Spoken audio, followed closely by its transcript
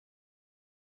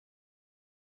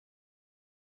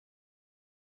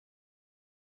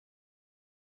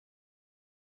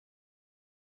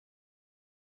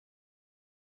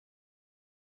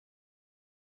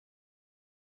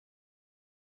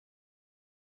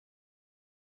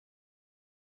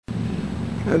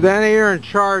Denny, you're in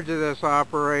charge of this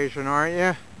operation, aren't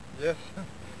you? Yes.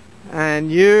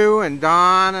 And you and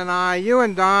Don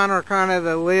are kind of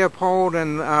the Leopold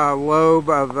and Loeb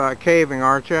of caving,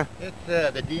 aren't you? It's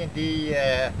the D&D.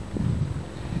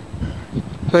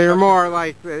 So you're more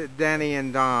like Denny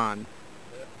and Don.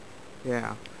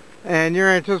 Yeah. And you're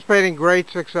anticipating great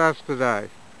success today?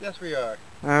 Yes, we are.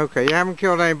 Okay, you haven't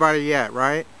killed anybody yet,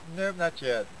 right? Nope, not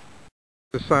yet.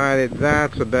 Decided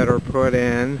that's a better put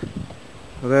in,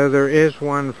 although there is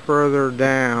one further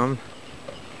down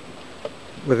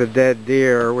with a dead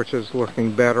deer, which is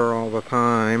looking better all the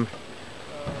time.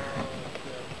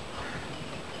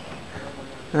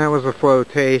 That was a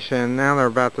flotation. Now they're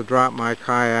about to drop my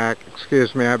kayak.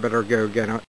 Excuse me, I better go get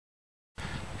it.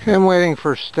 I'm waiting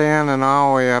for Stan and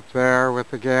Ollie up there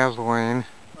with the gasoline.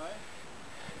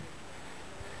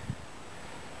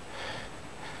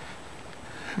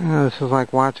 This is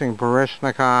like watching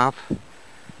Baryshnikov.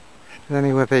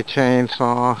 Denny with a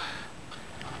chainsaw.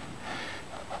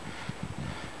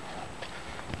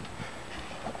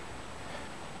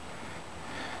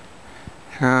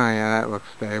 Oh yeah, that looks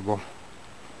stable.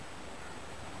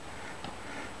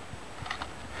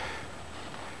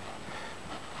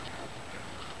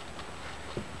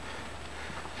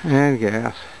 And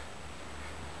gas.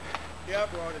 Yeah, I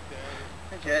brought it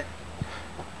down. Okay.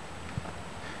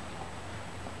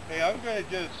 Hey, I'm going to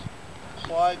just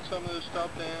slide some of this stuff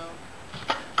down.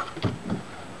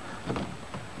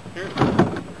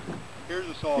 Here's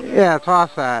the saw. Yeah,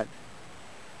 toss that.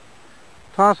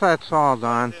 Toss that saw,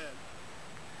 Don.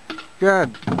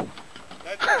 Good.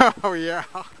 Oh yeah.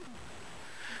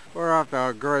 We're off to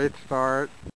a great start.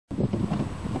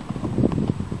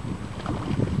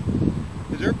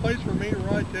 Is there a place for me to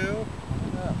ride too?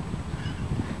 Yeah.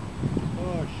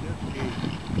 Oh shit, geez.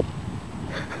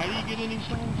 How do you get in these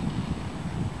songs?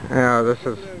 Yeah, this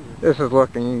is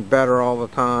looking better all the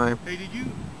time. Hey, did you?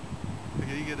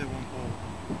 Okay, you get that one pole.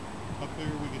 Up there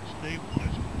we can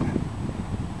stabilize it.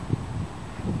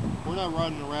 We're not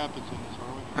riding the rapids in this,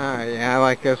 are we? Yeah, I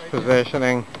like this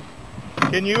positioning.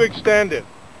 Can you extend it?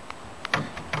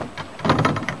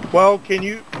 Well, can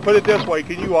you put it this way?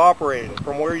 Can you operate it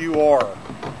from where you are?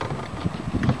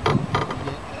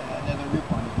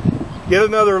 Get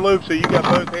another loop so you got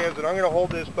both hands, and I'm going to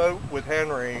hold this boat with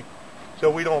Henry so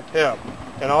we don't tip.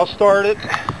 And I'll start it.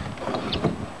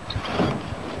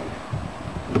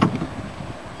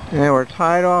 And we're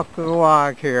tied off to the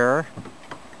log here.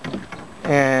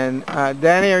 And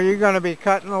Denny, are you going to be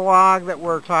cutting the log that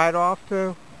we're tied off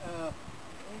to?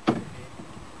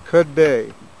 Could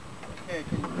be.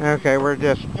 Okay, we're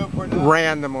just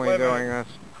randomly doing this.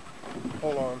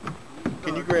 Hold on.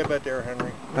 Can you grab that there,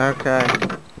 Henry? Okay.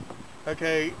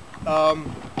 Okay,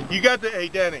 you got the, hey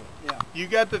Denny, yeah. You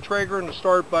got the trigger and the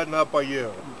start button up by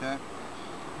you. Okay.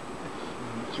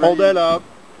 Hold that up.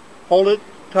 Hold it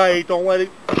tight, don't let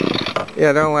it...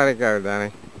 Yeah, don't let it go,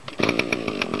 Denny.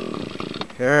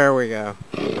 There we go.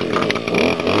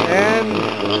 And...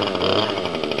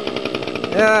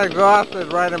 yeah,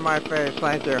 exhausted right in my face,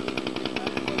 thank you.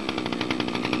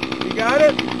 You got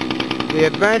it? The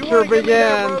adventure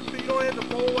begins.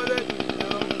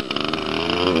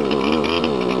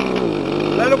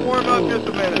 Let it warm up just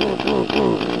a minute.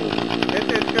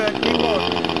 It's going to keep on.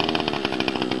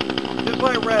 Just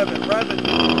like rev it.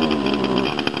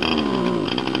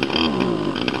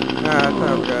 That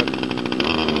sounds good.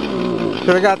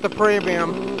 Should have got the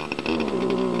premium.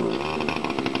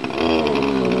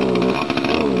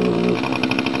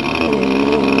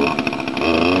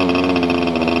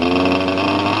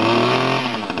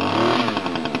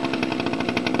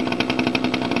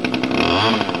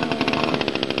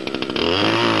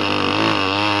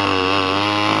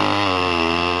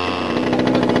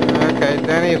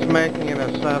 Denny's making an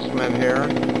assessment here.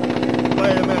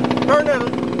 Wait a minute. Turn that.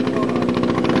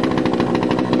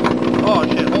 Oh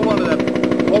shit! Hold on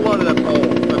to that pole.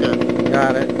 Okay.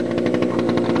 Got it.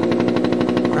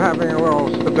 We're having a little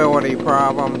stability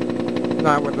problem.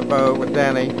 Not with the boat, with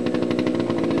Denny. He's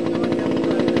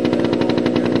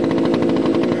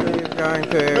going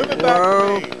to. Move it back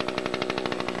whoa. to me.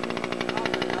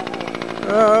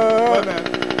 Wait a minute.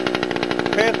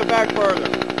 Pass it back further.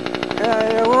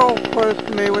 Yeah, you're a little close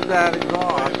to me with that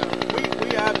exhaust.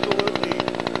 We absolutely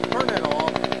turn that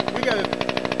off. We got to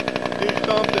do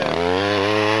something.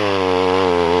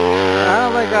 I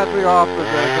don't think that's the off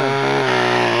position.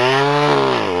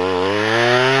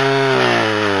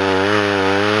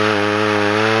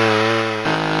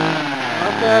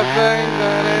 Up that thing,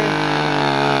 Denny.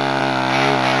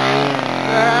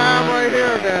 I'm right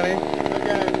here, Denny.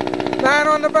 Okay. Stand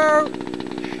on the boat.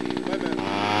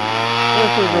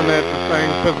 This is an interesting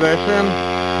position.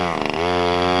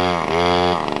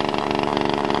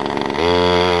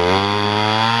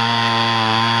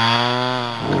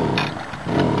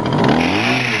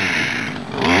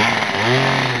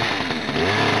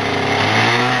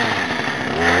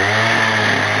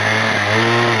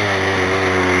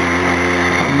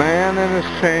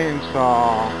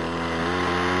 chainsaw.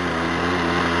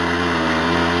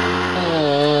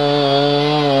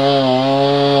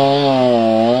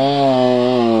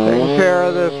 Taking care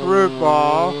of this root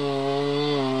ball.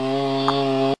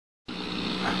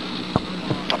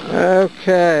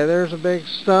 Okay, there's a big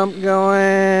stump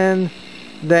going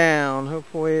down.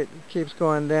 Hopefully it keeps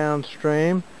going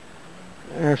downstream.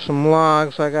 There's some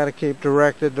logs I got to keep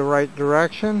directed the right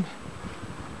direction.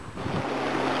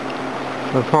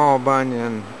 The Paul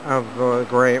Bunyan of the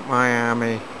Great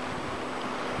Miami.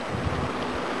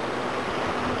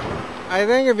 I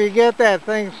think if you get that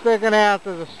thing sticking out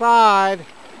to the side,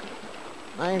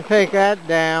 I can take that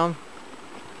down.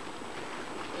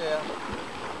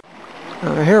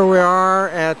 Yeah. Here we are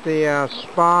at the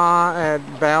spa at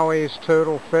Bowie's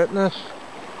Total Fitness.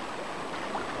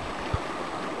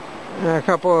 A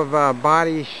couple of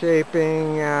body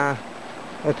shaping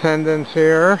attendants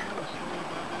here.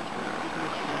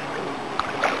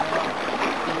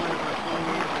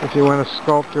 If you want to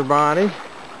sculpt your body.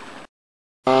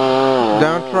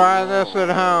 Don't try this at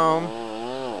home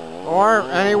or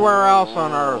anywhere else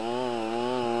on earth.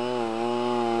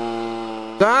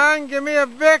 Don, give me a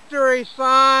victory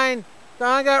sign.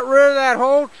 Don got rid of that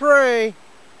whole tree.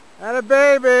 Atta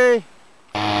baby.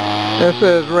 This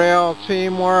is real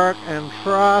teamwork and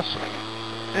trust,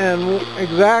 and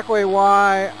exactly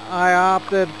why I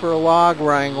opted for log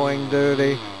wrangling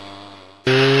duty.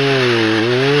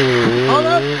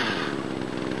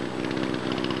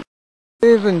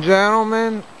 Ladies and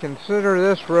gentlemen, consider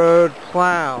this road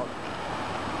plowed.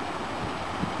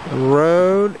 The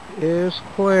road is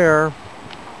clear.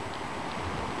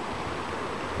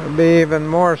 It'll be even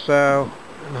more so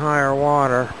in higher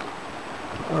water.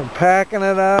 We're packing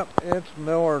it up. It's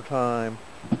Miller time.